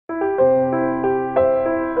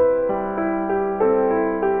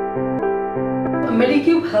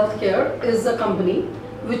medECUBE Healthcare is a company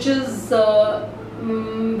which is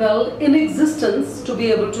well in existence to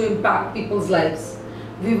be able to impact people's lives.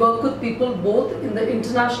 We work with people both in the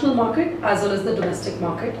international market as well as the domestic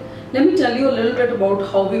market. Let me tell you a little bit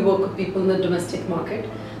about how we work with people in the domestic market.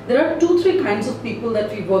 There are three kinds of people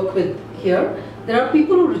that we work with here. There are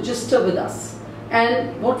people who register with us.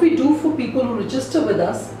 And what we do for people who register with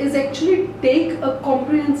us is actually take a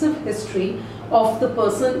comprehensive history of the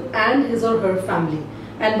person and his or her family.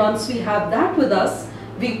 And once we have that with us,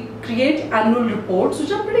 we create annual reports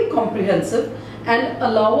which are pretty comprehensive and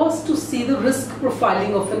allow us to see the risk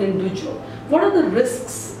profiling of an individual. What are the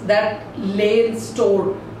risks that lay in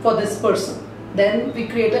store for this person? Then we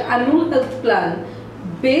create an annual health plan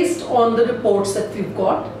based on the reports that we've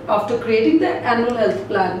got. After creating the annual health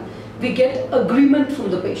plan, we get agreement from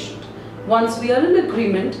the patient. Once we are in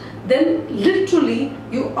agreement, then literally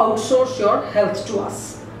you outsource your health to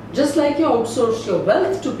us. Just like you outsource your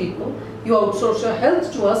wealth to people, you outsource your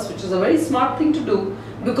health to us, which is a very smart thing to do,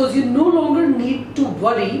 because you no longer need to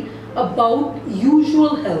worry about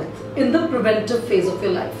usual health in the preventive phase of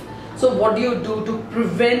your life. So what do you do to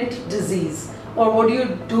prevent disease? Or what do you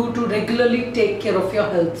do to regularly take care of your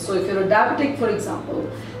health? So if you're a diabetic, for example,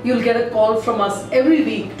 you'll get a call from us every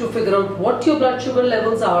week to figure out what your blood sugar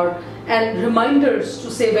levels are and reminders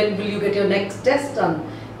to say when will you get your next test done,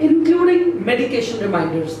 including medication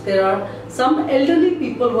reminders. There are some elderly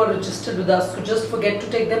people who are registered with us who just forget to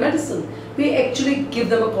take their medicine. We actually give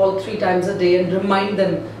them a call 3 times a day and remind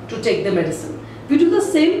them to take their medicine. We do the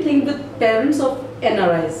same thing with parents of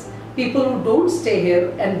NRIs, people who don't stay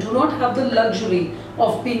here and do not have the luxury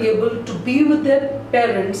of being able to be with their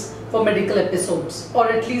parents for medical episodes, or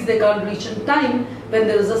at least they can't reach in time when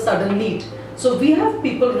there is a sudden need. So we have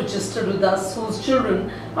people registered with us whose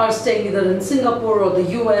children are staying either in Singapore or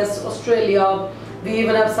the US, Australia. We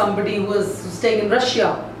even have somebody who is staying in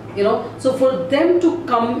Russia, you know. So for them to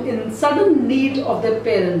come in sudden need of their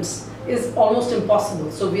parents is almost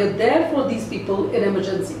impossible. So we are there for these people in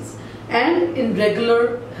emergencies and in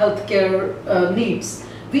regular healthcare needs.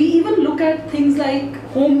 We even look at things like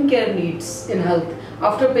home care needs in health.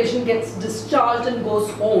 After a patient gets discharged and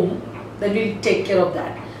goes home, then we take care of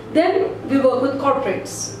that. Then we work with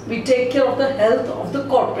corporates. We take care of the health of the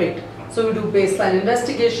corporate. So we do baseline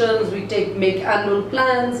investigations, we make annual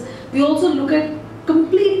plans. We also look at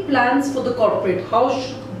complete plans for the corporate. How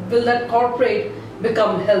will that corporate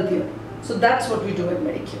become healthier? So that's what we do at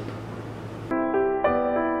medECUBE.